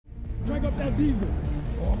Crank up that diesel.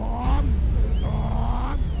 Sean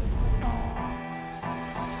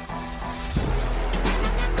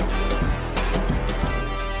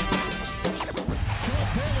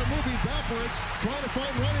Taylor moving backwards, trying to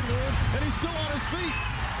find running room, and he's still on his feet.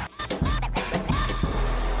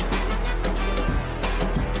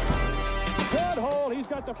 Good hold. He's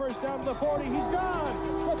got the first down to the 40. He's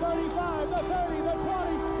gone. The 35, the 30, the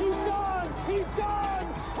 20. He's gone. He's gone.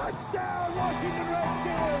 Touchdown, Washington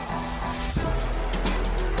Redskins.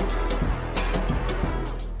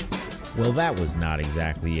 Well, that was not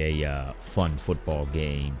exactly a fun football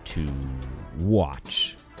game to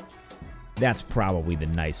watch. That's probably the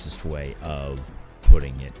nicest way of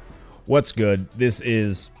putting it. What's good? This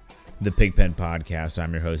is the Pigpen Podcast.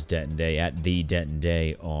 I'm your host, Denton Day, at the Denton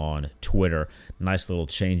Day on Twitter. Nice little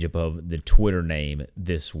change up of the Twitter name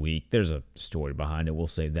this week. There's a story behind it. We'll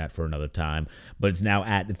save that for another time. But it's now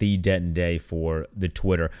at the Denton Day for the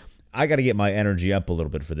Twitter. I got to get my energy up a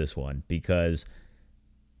little bit for this one because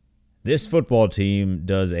this football team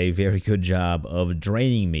does a very good job of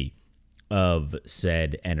draining me of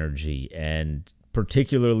said energy, and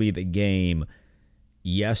particularly the game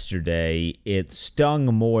yesterday, it stung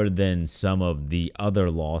more than some of the other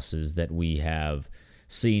losses that we have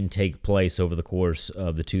seen take place over the course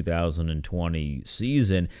of the 2020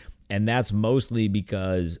 season, and that's mostly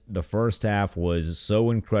because the first half was so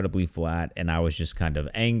incredibly flat, and I was just kind of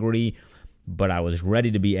angry, but I was ready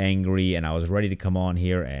to be angry, and I was ready to come on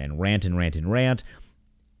here and rant and rant and rant.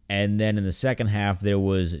 And then in the second half, there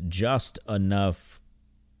was just enough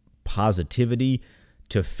positivity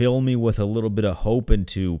to fill me with a little bit of hope and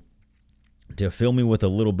to fill me with a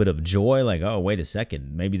little bit of joy. Like, oh, wait a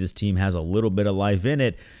second, maybe this team has a little bit of life in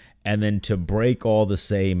it. And then to break all the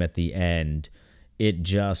same at the end,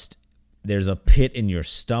 there's a pit in your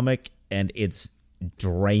stomach and it's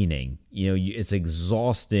draining. You know, it's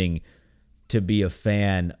exhausting to be a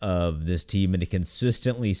fan of this team and to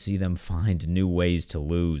consistently see them find new ways to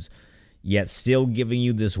lose, yet still giving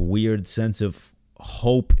you this weird sense of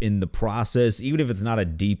hope in the process. Even if it's not a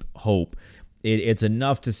deep hope, it's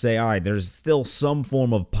enough to say, all right, there's still some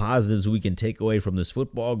form of positives we can take away from this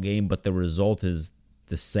football game, but the result is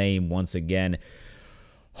the same once again.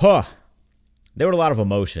 There were a lot of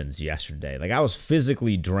emotions yesterday. Like, I was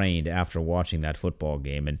physically drained after watching that football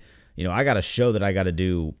game, and you know, I got a show that I got to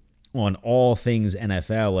do on all things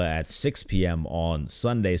NFL at 6 p.m. on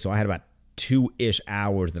Sunday, so I had about 2-ish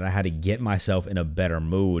hours that I had to get myself in a better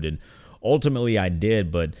mood, and ultimately I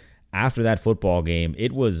did. But after that football game,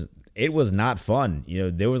 it was not fun. You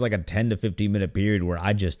know, there was like a 10 to 15 minute period where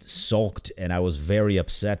I just sulked and I was very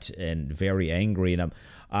upset and very angry, and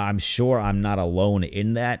I'm sure I'm not alone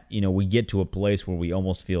in that. You know, we get to a place where we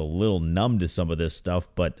almost feel a little numb to some of this stuff,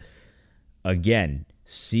 but again,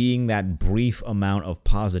 seeing that brief amount of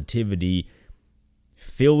positivity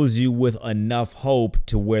fills you with enough hope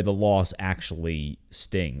to where the loss actually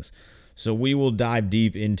stings. So we will dive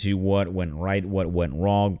deep into what went right, what went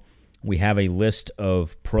wrong. We have a list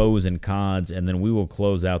of pros and cons, and then we will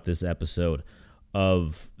close out this episode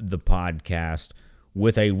of the podcast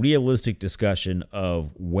with a realistic discussion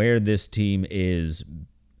of where this team is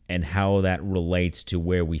and how that relates to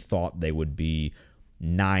where we thought they would be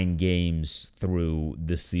 9 games through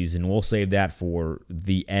this season. We'll save that for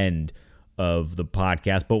the end of the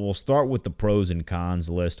podcast, but we'll start with the pros and cons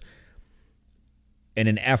list in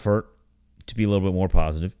an effort to be a little bit more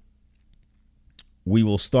positive. We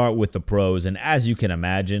will start with the pros, and as you can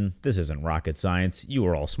imagine, this isn't rocket science. You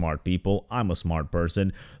are all smart people. I'm a smart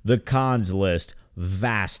person. The cons list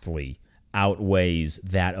vastly outweighs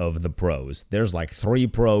that of the pros. There's like 3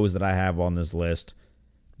 pros that I have on this list.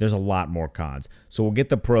 There's a lot more cons. So we'll get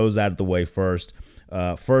the pros out of the way first.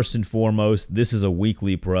 First and foremost, this is a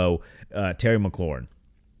weekly pro. Terry McLaurin.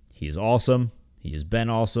 He is awesome. He has been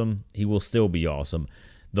awesome. He will still be awesome.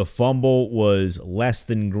 The fumble was less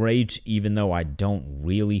than great, even though I don't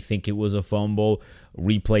really think it was a fumble.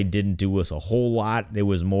 Replay didn't do us a whole lot. There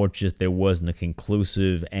was more just there wasn't a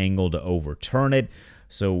conclusive angle to overturn it.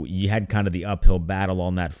 So you had kind of the uphill battle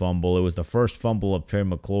on that fumble. It was the first fumble of Terry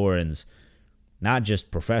McLaurin's not just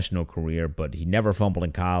professional career, but he never fumbled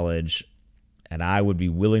in college, and I would be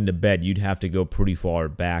willing to bet you'd have to go pretty far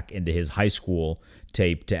back into his high school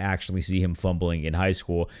tape to actually see him fumbling in high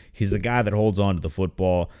school. He's the guy that holds on to the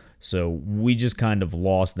football, so we just kind of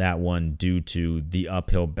lost that one due to the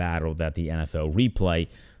uphill battle that the NFL replay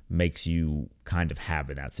makes you kind of have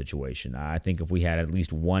in that situation. I think if we had at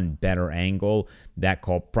least one better angle, that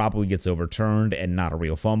call probably gets overturned and not a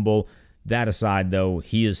real fumble. That aside, though,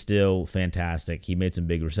 he is still fantastic. He made some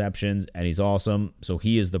big receptions, and he's awesome, so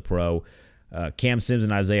he is the pro. Cam Sims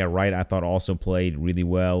and Isaiah Wright, I thought, also played really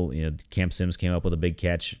well. Cam Sims came up with a big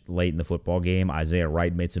catch late in the football game. Isaiah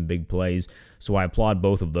Wright made some big plays. So I applaud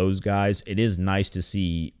both of those guys. It is nice to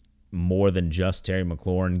see more than just Terry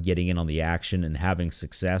McLaurin getting in on the action and having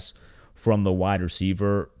success from the wide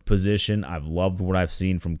receiver position. I've loved what I've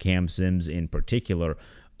seen from Cam Sims in particular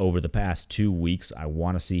over the past 2 weeks. I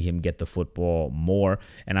want to see him get the football more.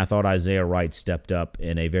 And I thought Isaiah Wright stepped up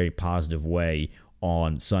in a very positive way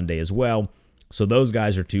on Sunday as well. So those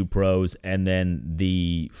guys are 2 pros. And then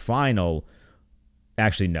the final,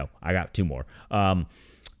 actually, no, I got 2 more.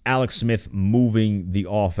 Alex Smith moving the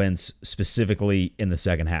offense specifically in the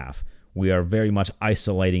second half. We are very much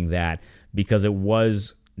isolating that because it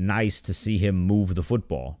was nice to see him move the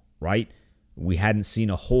football, right? We hadn't seen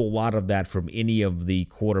a whole lot of that from any of the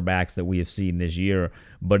quarterbacks that we have seen this year,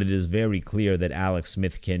 but it is very clear that Alex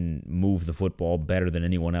Smith can move the football better than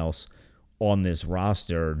anyone else on this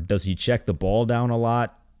roster. Does he check the ball down a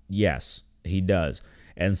lot? Yes, he does.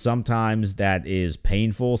 And sometimes that is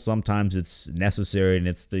painful. Sometimes it's necessary and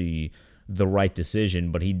it's the right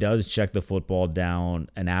decision. But he does check the football down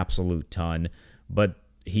an absolute ton. But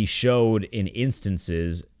he showed in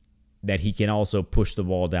instances that he can also push the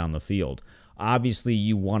ball down the field. Obviously,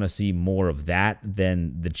 you want to see more of that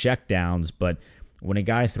than the checkdowns. But when a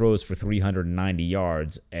guy throws for 390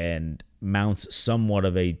 yards and mounts somewhat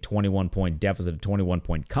of a 21-point deficit, a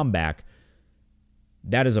 21-point comeback,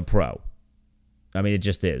 that is a pro. I mean, it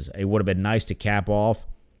just is. It would have been nice to cap off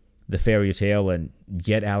the fairy tale and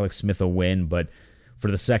get Alex Smith a win, but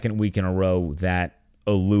for the second week in a row, that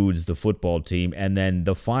eludes the football team. And then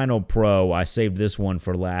the final pro, I saved this one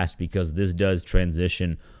for last because this does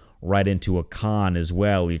transition right into a con as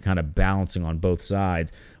well. You're kind of balancing on both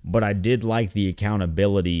sides. But I did like the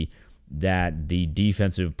accountability that the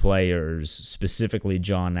defensive players, specifically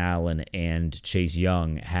John Allen and Chase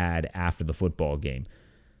Young, had after the football game.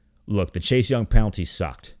 Look, the Chase Young penalty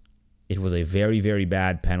sucked. It was a very, very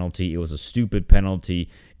bad penalty. It was a stupid penalty.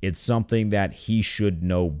 It's something that he should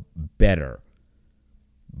know better.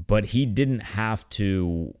 But he didn't have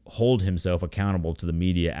to hold himself accountable to the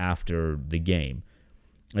media after the game.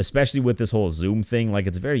 Especially with this whole Zoom thing, like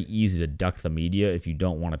it's very easy to duck the media if you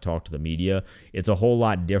don't want to talk to the media. It's a whole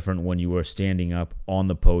lot different when you are standing up on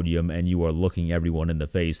the podium and you are looking everyone in the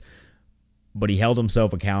face. But he held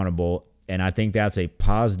himself accountable, and I think that's a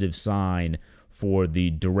positive sign for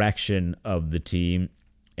the direction of the team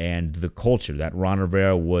and the culture that Ron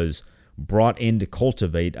Rivera was brought in to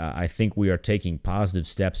cultivate. I think we are taking positive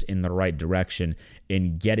steps in the right direction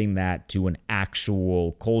in getting that to an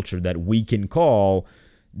actual culture that we can call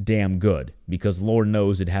damn good, because Lord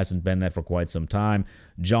knows it hasn't been that for quite some time.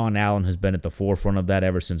 John Allen has been at the forefront of that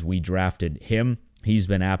ever since we drafted him. He's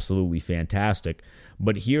been absolutely fantastic.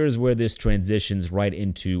 But here's where this transitions right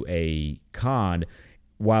into a con.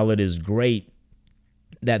 While it is great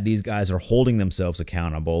that these guys are holding themselves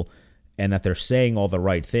accountable and that they're saying all the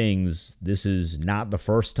right things, this is not the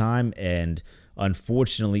first time, and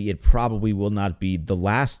unfortunately it probably will not be the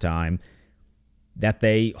last time that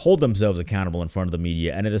they hold themselves accountable in front of the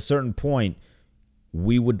media. And at a certain point,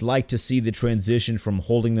 we would like to see the transition from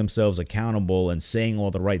holding themselves accountable and saying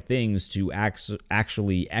all the right things to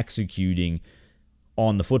actually executing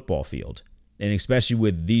on the football field. And especially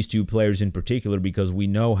with these two players in particular, because we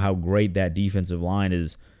know how great that defensive line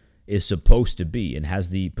is supposed to be and has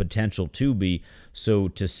the potential to be. So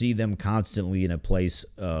to see them constantly in a place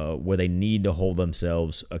where they need to hold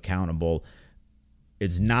themselves accountable,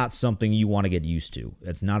 it's not something you want to get used to.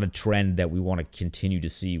 It's not a trend that we want to continue to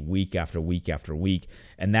see week after week after week.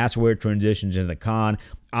 And that's where it transitions into the con.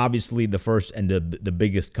 Obviously, the first and the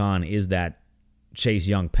biggest con is that Chase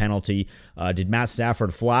Young penalty. Did Matt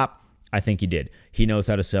Stafford flop? I think he did. He knows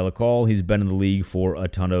how to sell a call. He's been in the league for a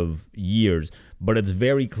ton of years. But it's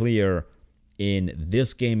very clear in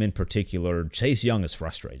this game in particular, Chase Young is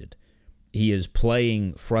frustrated. He is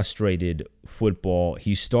playing frustrated football.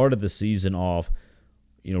 He started the season off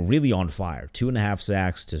really on fire. 2.5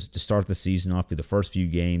 sacks to start the season off through the first few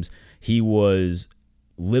games. He was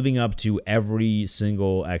living up to every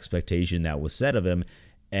single expectation that was set of him,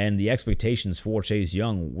 and the expectations for Chase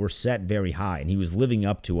Young were set very high, and he was living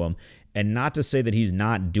up to them. And not to say that he's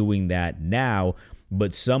not doing that now,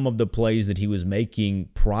 but some of the plays that he was making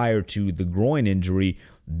prior to the groin injury,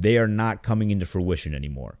 they are not coming into fruition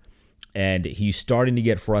anymore. And he's starting to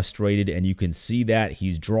get frustrated, and you can see that.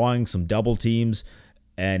 He's drawing some double teams,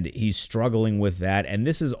 and he's struggling with that. And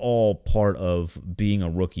this is all part of being a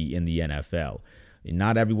rookie in the NFL.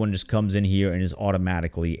 Not everyone just comes in here and is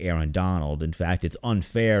automatically Aaron Donald. In fact, it's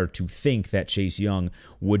unfair to think that Chase Young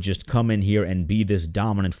would just come in here and be this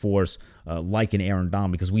dominant force like an Aaron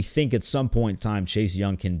Donald, because we think at some point in time Chase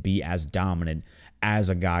Young can be as dominant as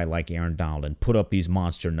a guy like Aaron Donald and put up these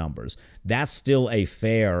monster numbers. That's still a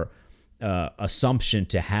fair assumption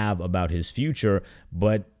to have about his future,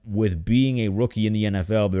 but with being a rookie in the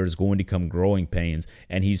NFL, there's going to come growing pains,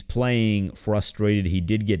 and he's playing frustrated. He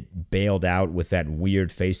did get bailed out with that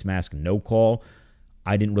weird face mask no call.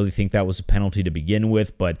 I didn't really think that was a penalty to begin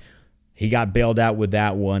with, but he got bailed out with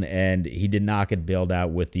that one, and he did not get bailed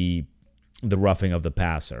out with the roughing of the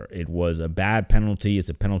passer. It was a bad penalty. It's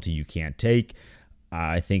a penalty you can't take.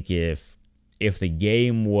 I think if the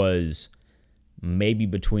game was maybe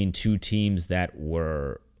between two teams that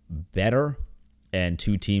were better and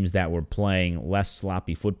two teams that were playing less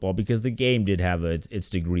sloppy football, because the game did have its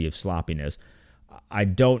degree of sloppiness, I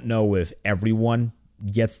don't know if everyone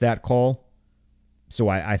gets that call. So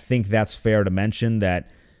I think that's fair to mention that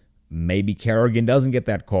maybe Kerrigan doesn't get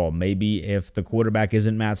that call. Maybe if the quarterback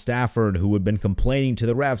isn't Matt Stafford, who had been complaining to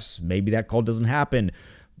the refs, maybe that call doesn't happen.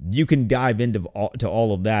 You can dive into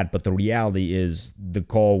all of that, but the reality is the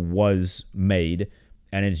call was made,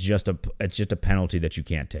 and it's just a penalty that you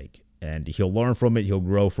can't take. And he'll learn from it, he'll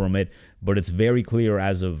grow from it, but it's very clear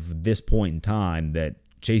as of this point in time that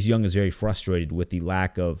Chase Young is very frustrated with the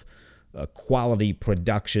lack of quality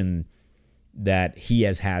production that he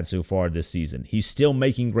has had so far this season. He's still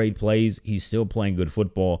making great plays, he's still playing good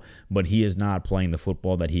football, but he is not playing the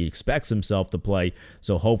football that he expects himself to play.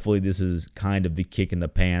 So hopefully this is kind of the kick in the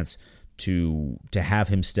pants to have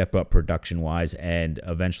him step up production-wise, and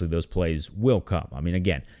eventually those plays will come. I mean,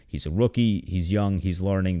 again, he's a rookie, he's young, he's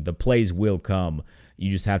learning. The plays will come.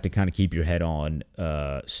 You just have to kind of keep your head on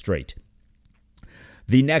straight.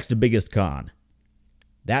 The next biggest con,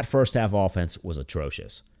 that first half offense was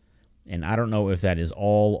atrocious. And I don't know if that is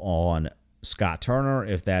all on Scott Turner,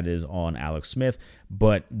 if that is on Alex Smith,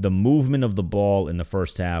 but the movement of the ball in the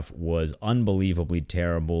first half was unbelievably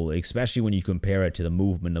terrible, especially when you compare it to the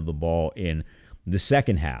movement of the ball in the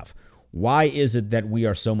second half. Why is it that we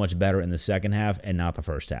are so much better in the second half and not the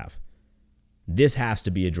first half? This has to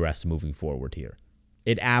be addressed moving forward here.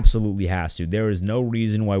 It absolutely has to. There is no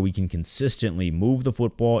reason why we can consistently move the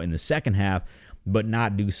football in the second half but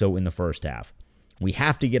not do so in the first half. We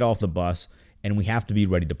have to get off the bus, and we have to be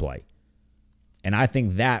ready to play. And I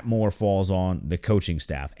think that more falls on the coaching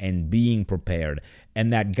staff and being prepared,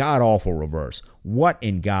 and that god-awful reverse. What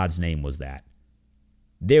in God's name was that?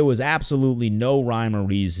 There was absolutely no rhyme or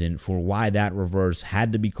reason for why that reverse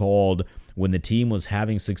had to be called when the team was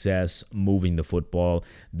having success moving the football.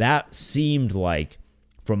 That seemed like,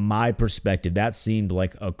 from my perspective, that seemed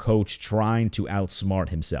like a coach trying to outsmart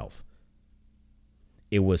himself.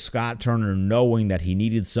 It was Scott Turner knowing that he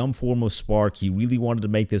needed some form of spark. He really wanted to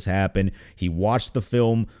make this happen. He watched the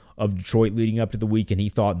film of Detroit leading up to the week, and he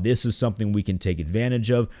thought this is something we can take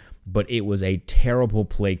advantage of, but it was a terrible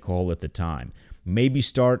play call at the time. Maybe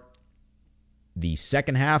start the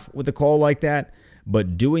second half with a call like that,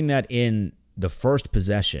 but doing that in the first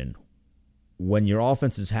possession when your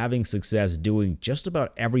offense is having success doing just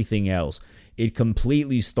about everything else, it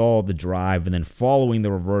completely stalled the drive, and then following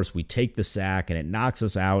the reverse, we take the sack, and it knocks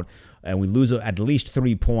us out, and we lose at least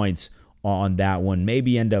 3 points on that one,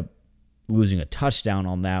 maybe end up losing a touchdown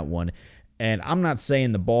on that one. And I'm not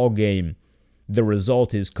saying the ball game, the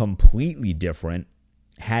result is completely different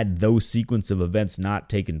had those sequence of events not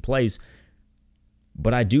taken place,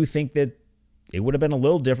 but I do think that it would have been a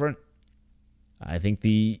little different. I think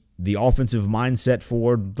the offensive mindset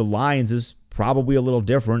for the Lions is probably a little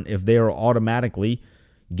different if they are automatically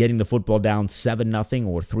getting the football down 7-0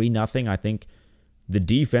 or 3-0. I think the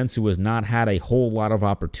defense, who has not had a whole lot of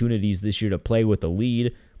opportunities this year to play with the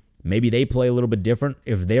lead, maybe they play a little bit different.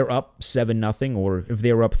 If they're up 7-0 or if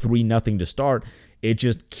they're up 3-0 to start, it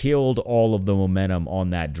just killed all of the momentum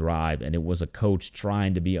on that drive, and it was a coach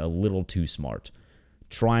trying to be a little too smart,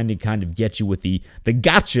 trying to kind of get you with the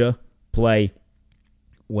gotcha play,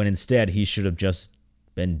 when instead he should have just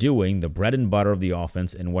been doing the bread and butter of the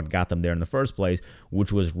offense and what got them there in the first place,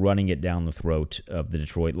 which was running it down the throat of the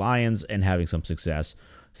Detroit Lions and having some success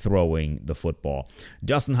throwing the football.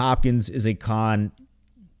 Dustin Hopkins is a con.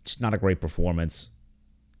 It's not a great performance.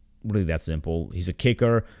 Really that simple. He's a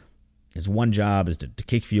kicker. His one job is to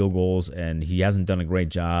kick field goals, and he hasn't done a great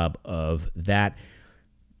job of that.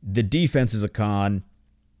 The defense is a con.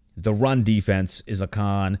 The run defense is a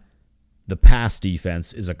con. The pass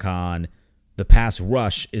defense is a con. The pass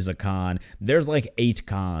rush is a con. There's like 8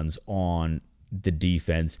 cons on the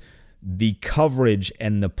defense. the coverage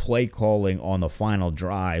and the play calling on the final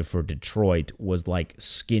drive for Detroit was like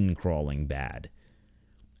skin crawling bad.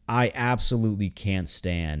 I absolutely can't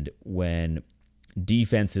stand when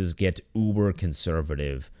defenses get uber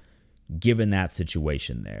conservative given that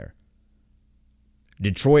situation there.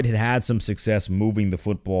 Detroit had some success moving the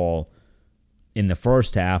football in the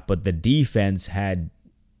first half, but the defense had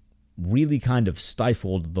really kind of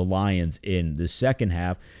stifled the Lions in the second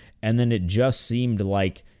half, and then it just seemed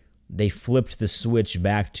like they flipped the switch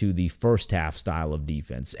back to the first half style of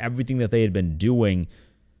defense. Everything that they had been doing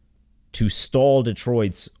to stall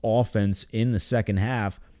Detroit's offense in the second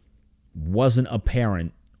half wasn't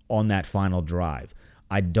apparent on that final drive.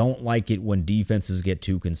 I don't like it when defenses get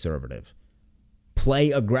too conservative.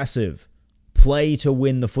 Play aggressive. Play to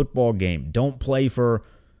win the football game. Don't play for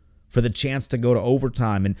the chance to go to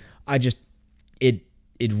overtime. And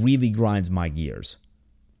it really grinds my gears.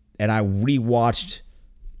 And I rewatched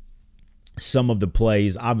some of the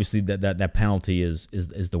plays. Obviously, that penalty is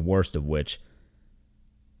the worst of which.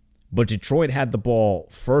 But Detroit had the ball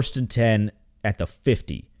 1st and 10 at the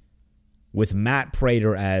 50 with Matt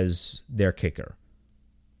Prater as their kicker.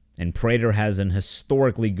 And Prater has an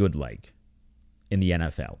historically good leg in the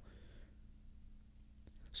NFL.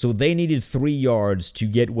 So they needed 3 yards to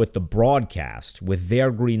get what the broadcast, with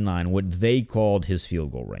their green line, what they called his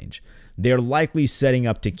field goal range. They're likely setting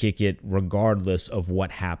up to kick it regardless of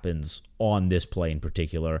what happens on this play in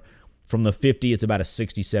particular. From the 50, it's about a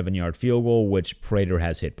 67-yard field goal, which Prater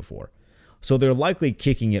has hit before. So they're likely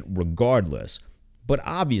kicking it regardless. But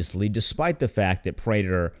obviously, despite the fact that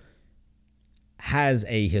Prater has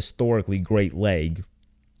a historically great leg,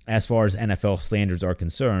 as far as NFL standards are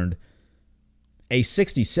concerned, a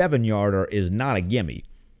 67-yarder is not a gimme.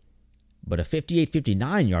 But a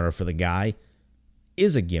 58-59-yarder for the guy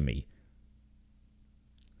is a gimme.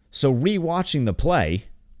 So rewatching the play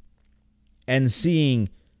and seeing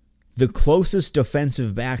the closest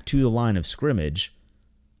defensive back to the line of scrimmage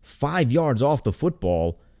 5 yards off the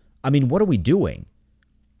football, I mean, what are we doing?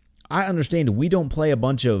 I understand we don't play a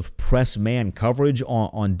bunch of press man coverage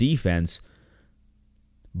on defense,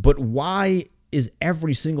 but why is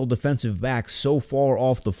every single defensive back so far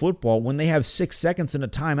off the football when they have 6 seconds and a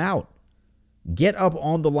timeout? Get up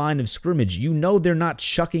on the line of scrimmage. You know they're not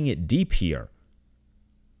chucking it deep here.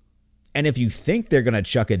 And if you think they're going to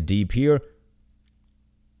chuck it deep here,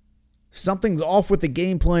 something's off with the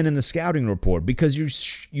game plan and the scouting report, because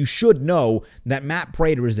you should know that Matt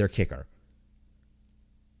Prater is their kicker.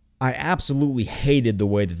 I absolutely hated the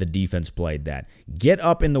way that the defense played that. Get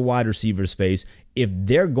up in the wide receiver's face. If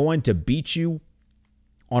they're going to beat you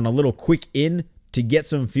on a little quick in to get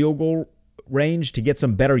some field goal range, to get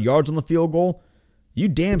some better yards on the field goal, you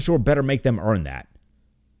damn sure better make them earn that.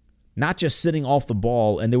 Not just sitting off the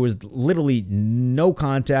ball, and there was literally no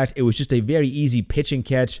contact. It was just a very easy pitch and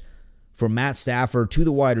catch from Matt Stafford to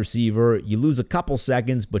the wide receiver. You lose a couple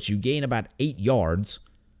seconds, but you gain about 8 yards.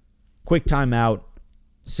 Quick timeout,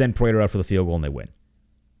 send Prater out for the field goal, and they win.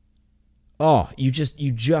 Oh, you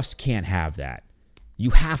just can't have that.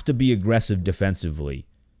 You have to be aggressive defensively.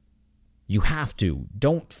 You have to.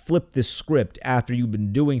 Don't flip this script after you've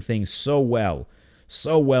been doing things so well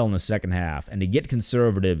in the second half. And to get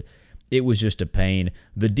conservative, it was just a pain.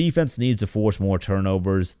 The defense needs to force more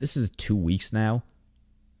turnovers. This is 2 weeks now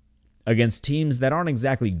against teams that aren't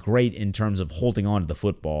exactly great in terms of holding on to the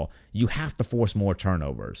football. You have to force more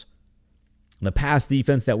turnovers. The pass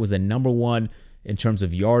defense that was the number one in terms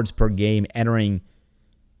of yards per game entering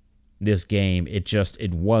this game,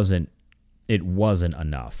 it wasn't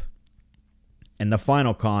enough. And the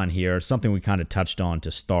final con here, something we kind of touched on to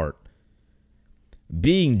start,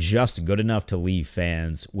 being just good enough to leave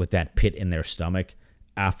fans with that pit in their stomach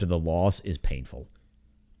after the loss is painful.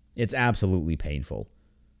 It's absolutely painful.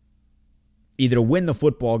 Either win the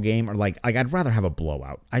football game or I'd rather have a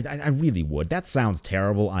blowout. I really would. That sounds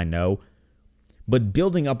terrible, I know. But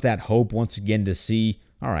building up that hope once again to see,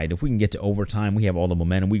 all right, if we can get to overtime, we have all the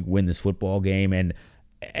momentum, we win this football game,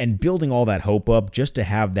 and building all that hope up just to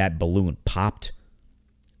have that balloon popped,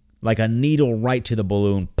 like a needle right to the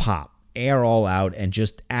balloon, pop, air all out, and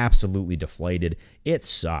just absolutely deflated. It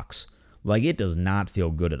sucks. Like, it does not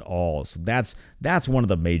feel good at all. So that's one of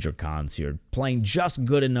the major cons here. Playing just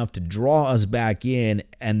good enough to draw us back in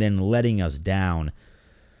and then letting us down.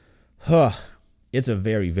 It's a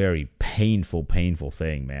very, very painful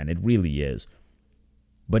thing, man. It really is.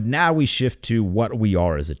 But now we shift to what we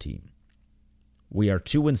are as a team. We are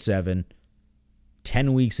 2-7,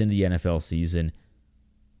 10 weeks into the NFL season.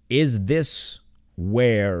 Is this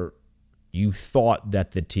where you thought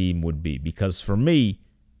that the team would be? Because for me,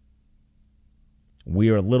 we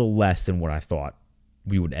are a little less than what I thought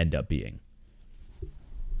we would end up being.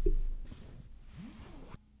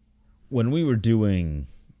 When we were doing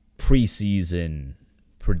preseason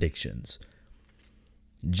predictions,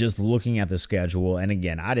 just looking at the schedule, and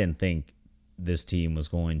again, I didn't think this team was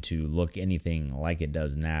going to look anything like it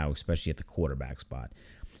does now, especially at the quarterback spot.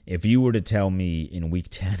 If you were to tell me in week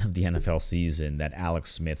 10 of the NFL season that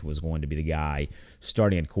Alex Smith was going to be the guy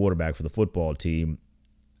starting at quarterback for the football team,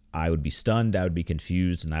 I would be stunned, I would be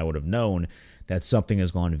confused, and I would have known that something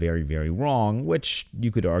has gone very, very wrong, which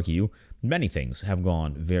you could argue many things have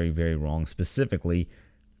gone very, very wrong, specifically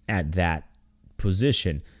at that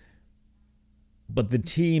position. But the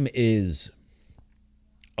team is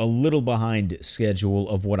a little behind schedule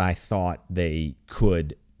of what I thought they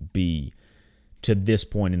could be to this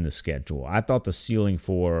point in the schedule. I thought the ceiling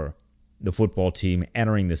for the football team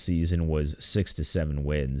entering the season was 6 to 7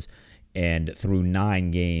 wins, and through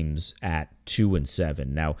 9 games at 2-7.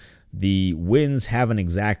 Now, the wins haven't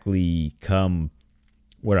exactly come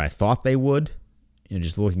where I thought they would.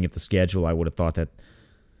 Just looking at the schedule, I would have thought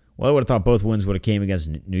both wins would have came against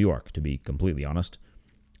New York, to be completely honest,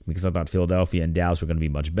 because I thought Philadelphia and Dallas were going to be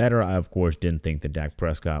much better. I, of course, didn't think that Dak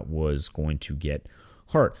Prescott was going to get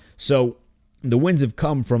hurt. So the wins have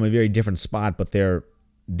come from a very different spot, but they're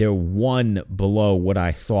one below what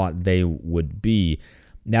I thought they would be.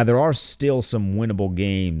 Now, there are still some winnable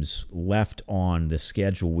games left on the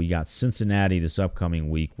schedule. We got Cincinnati this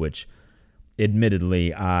upcoming week, which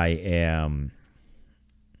admittedly I am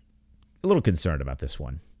a little concerned about this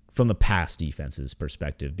one from the past defense's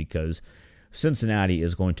perspective, because Cincinnati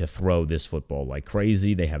is going to throw this football like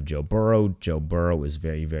crazy. They have Joe Burrow. Joe Burrow is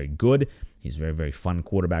very, very good. He's a very, very fun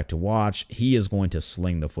quarterback to watch. He is going to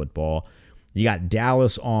sling the football. You got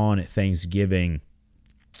Dallas on Thanksgiving,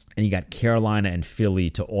 and you got Carolina and Philly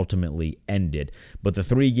to ultimately end it. But the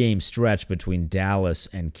 3-game stretch between Dallas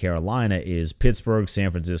and Carolina is Pittsburgh,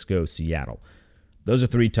 San Francisco, Seattle. Those are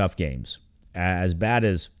 3 tough games. As bad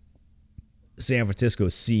as San Francisco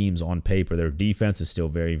seems on paper, their defense is still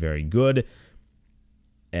very, very good.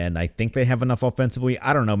 And I think they have enough offensively.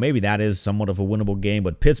 I don't know. Maybe that is somewhat of a winnable game,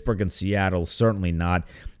 but Pittsburgh and Seattle, certainly not.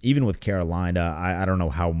 Even with Carolina, I don't know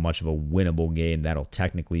how much of a winnable game that'll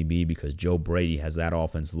technically be, because Joe Brady has that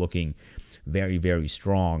offense looking very, very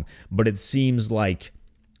strong. But it seems like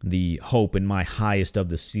the hope in my highest of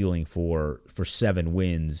the ceiling for 7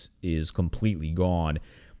 wins is completely gone.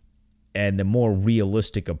 And the more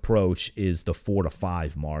realistic approach is the 4 to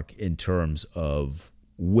 5 mark in terms of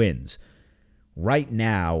wins. Right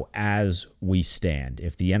now, as we stand,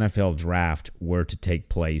 if the NFL draft were to take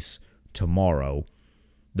place tomorrow,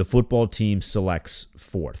 the football team selects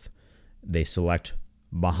 4th. They select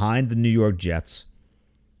behind the New York Jets,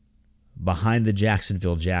 behind the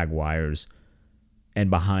Jacksonville Jaguars, and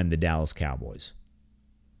behind the Dallas Cowboys.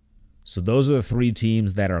 So those are the 3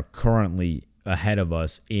 teams that are currently ahead of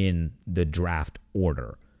us in the draft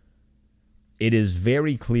order. It is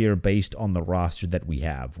very clear based on the roster that we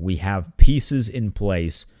have. We have pieces in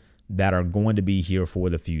place that are going to be here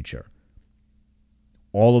for the future.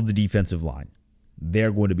 All of the defensive line,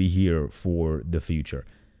 they're going to be here for the future.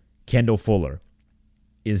 Kendall Fuller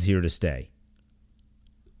is here to stay.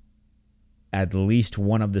 At least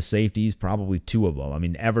one of the safeties, probably 2 of them. I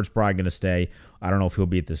mean, Everett's probably going to stay. I don't know if he'll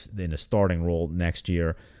be in a starting role next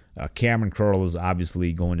year. Cameron Curl is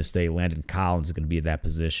obviously going to stay. Landon Collins is going to be at that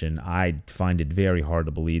position. I find it very hard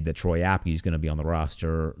to believe that Troy Apke is going to be on the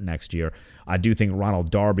roster next year. I do think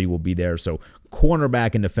Ronald Darby will be there. So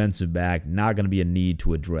cornerback and defensive back, not going to be a need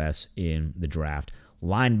to address in the draft.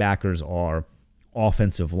 Linebackers are,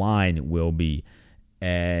 offensive line will be,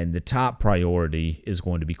 and the top priority is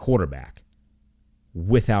going to be quarterback,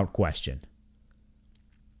 without question.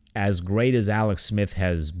 As great as Alex Smith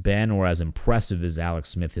has been, or as impressive as Alex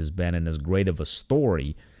Smith has been, and as great of a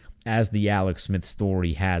story as the Alex Smith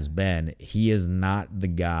story has been, he is not the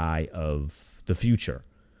guy of the future.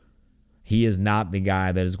 He is not the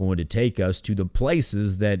guy that is going to take us to the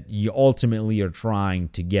places that you ultimately are trying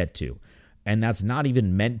to get to. And that's not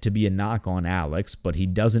even meant to be a knock on Alex, but he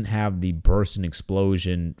doesn't have the burst and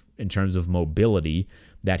explosion in terms of mobility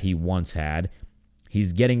that he once had.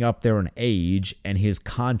 He's getting up there in age, and his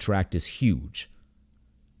contract is huge.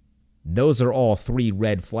 Those are all 3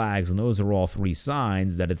 red flags, and those are all 3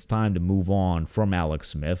 signs that it's time to move on from Alex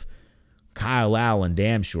Smith. Kyle Allen,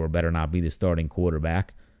 damn sure, better not be the starting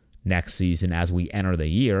quarterback next season as we enter the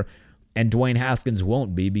year. And Dwayne Haskins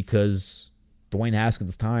won't be, because Dwayne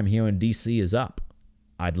Haskins' time here in D.C. is up.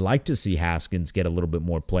 I'd like to see Haskins get a little bit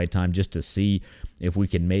more playtime just to see if we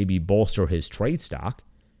can maybe bolster his trade stock.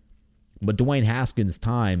 But Dwayne Haskins'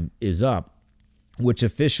 time is up, which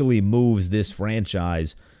officially moves this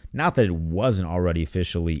franchise Not that it wasn't already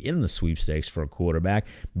officially in the sweepstakes for a quarterback,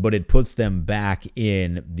 but it puts them back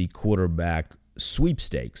in the quarterback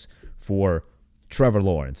sweepstakes for Trevor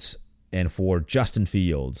Lawrence and for Justin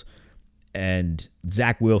Fields and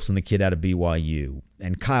Zach Wilson, the kid out of BYU,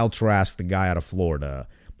 and Kyle Trask, the guy out of Florida,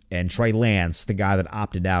 and Trey Lance, the guy that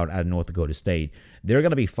opted out of North Dakota State. There are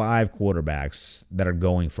going to be 5 quarterbacks that are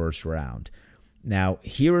going first round. Now,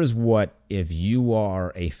 here is what, if you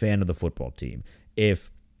are a fan of the football team, if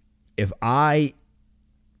I,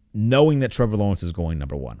 knowing that Trevor Lawrence is going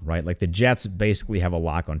number 1, right? Like the Jets basically have a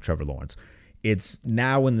lock on Trevor Lawrence. It's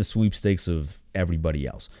now in the sweepstakes of everybody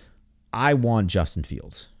else. I want Justin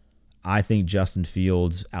Fields. I think Justin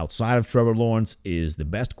Fields, outside of Trevor Lawrence, is the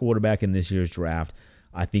best quarterback in this year's draft.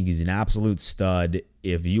 I think he's an absolute stud.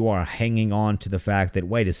 If you are hanging on to the fact that,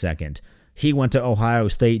 wait a second, he went to Ohio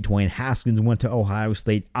State, Dwayne Haskins went to Ohio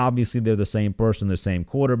State, obviously they're the same person, the same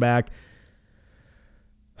quarterback,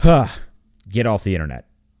 get off the internet.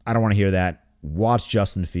 I don't want to hear that. Watch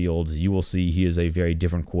Justin Fields. You will see he is a very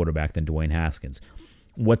different quarterback than Dwayne Haskins.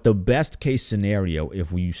 What the best case scenario,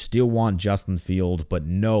 if you still want Justin Fields, but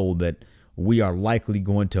know that we are likely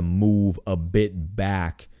going to move a bit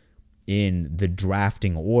back in the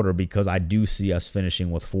drafting order because I do see us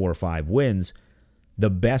finishing with 4 or 5 wins, the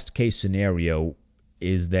best case scenario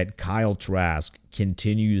is that Kyle Trask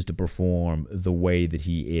continues to perform the way that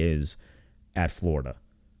he is at Florida,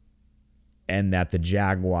 and that the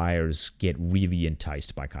Jaguars get really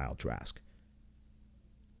enticed by Kyle Trask.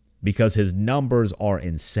 Because his numbers are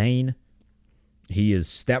insane. He is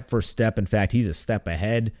step for step. In fact, he's a step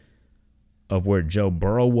ahead of where Joe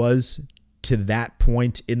Burrow was to that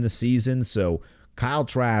point in the season. So Kyle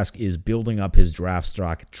Trask is building up his draft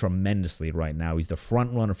stock tremendously right now. He's the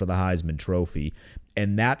front runner for the Heisman Trophy.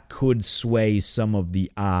 And that could sway some of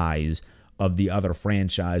the eyes of the other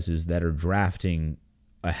franchises that are drafting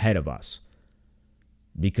ahead of us.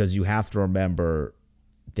 Because you have to remember,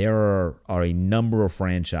 there are a number of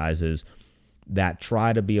franchises that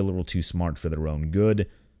try to be a little too smart for their own good.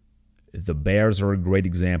 The Bears are a great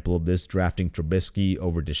example of this, drafting Trubisky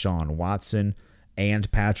over Deshaun Watson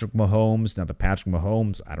and Patrick Mahomes. Now, the Patrick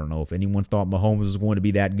Mahomes, I don't know if anyone thought Mahomes was going to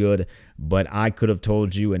be that good, but I could have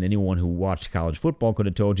told you, and anyone who watched college football could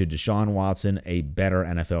have told you, Deshaun Watson, a better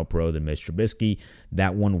NFL pro than Mitch Trubisky.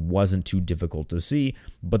 That one wasn't too difficult to see,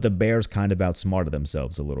 but the Bears kind of outsmarted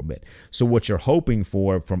themselves a little bit. So what you're hoping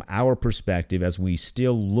for, from our perspective, as we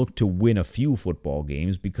still look to win a few football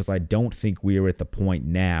games, because I don't think we're at the point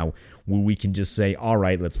now where we can just say, all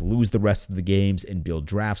right, let's lose the rest of the games and build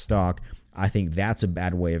draft stock. I think that's a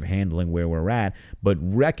bad way of handling where we're at, but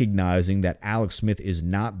recognizing that Alex Smith is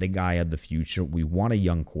not the guy of the future. We want a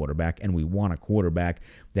young quarterback, and we want a quarterback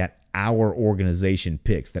that our organization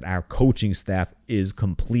picks, that our coaching staff is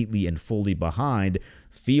completely and fully behind.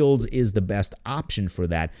 Fields is the best option for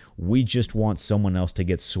that. We just want someone else to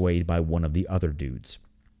get swayed by one of the other dudes.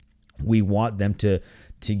 We want them to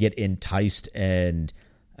get enticed and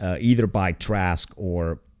either by Trask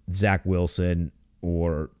or Zach Wilson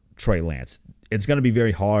or Trey Lance. It's going to be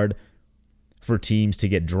very hard for teams to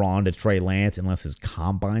get drawn to Trey Lance unless his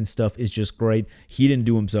combine stuff is just great. He didn't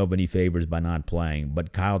do himself any favors by not playing,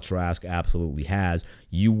 but Kyle Trask absolutely has.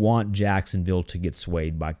 You want Jacksonville to get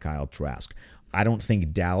swayed by Kyle Trask. I don't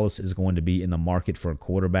think Dallas is going to be in the market for a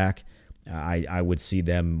quarterback. I would see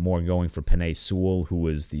them more going for Penei Sewell, who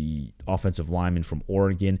is the offensive lineman from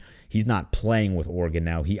Oregon. He's not playing with Oregon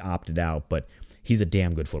now. He opted out, but he's a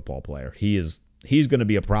damn good football player. He's going to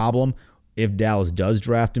be a problem if Dallas does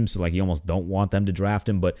draft him, so like you almost don't want them to draft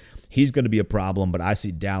him, but he's going to be a problem. But I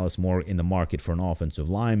see Dallas more in the market for an offensive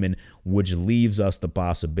lineman, which leaves us the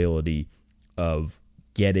possibility of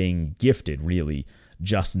getting gifted, really,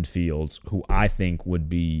 Justin Fields, who I think would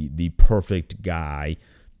be the perfect guy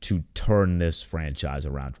to turn this franchise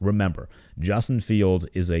around. Remember, Justin Fields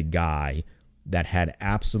is a guy that had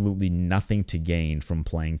absolutely nothing to gain from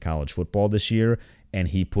playing college football this year, and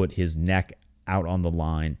he put his neck out on the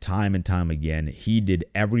line time and time again. He did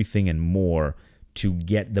everything and more to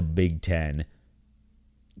get the Big Ten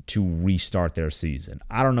to restart their season.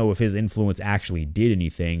 I don't know if his influence actually did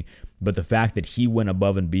anything, but the fact that he went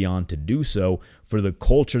above and beyond to do so for the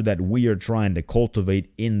culture that we are trying to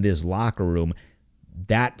cultivate in this locker room,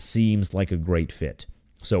 that seems like a great fit.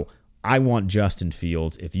 So I want Justin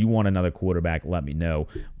Fields. If you want another quarterback, let me know.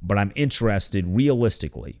 But I'm interested,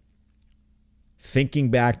 realistically, thinking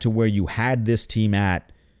back to where you had this team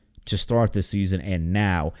at to start the season and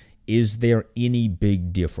now, is there any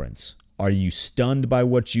big difference? Are you stunned by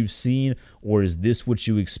what you've seen, or is this what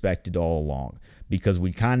you expected all along? Because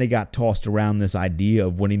we kind of got tossed around this idea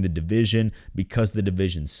of winning the division because the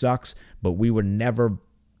division sucks, but we were never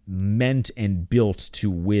meant and built to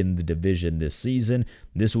win the division this season.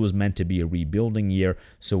 This was meant to be a rebuilding year.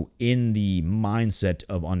 So in the mindset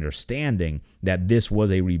of understanding that this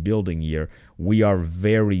was a rebuilding year, we are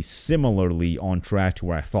very similarly on track to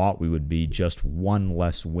where I thought we would be, just one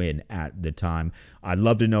less win at the time. I'd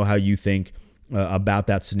love to know how you think about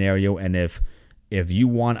that scenario, and if you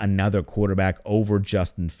want another quarterback over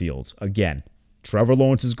Justin Fields. Again, Trevor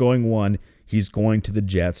Lawrence is going 1. He's going to the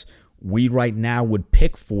Jets. We right now would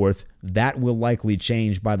pick 4th. That will likely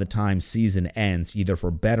change by the time season ends, either for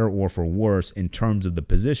better or for worse in terms of the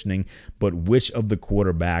positioning. But which of the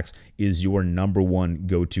quarterbacks is your number 1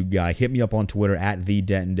 go-to guy? Hit me up on Twitter at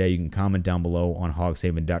 @TheDentonDay. You can comment down below on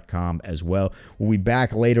hogshaven.com as well. We'll be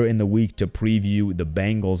back later in the week to preview the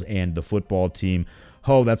Bengals and the football team.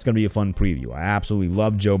 Oh, that's going to be a fun preview. I absolutely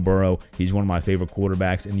love Joe Burrow. He's one of my favorite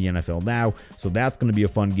quarterbacks in the NFL now, so that's going to be a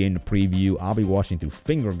fun game to preview. I'll be watching through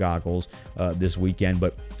finger goggles this weekend,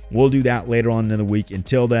 but we'll do that later on in the week.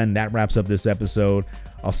 Until then, that wraps up this episode.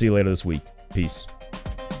 I'll see you later this week. Peace.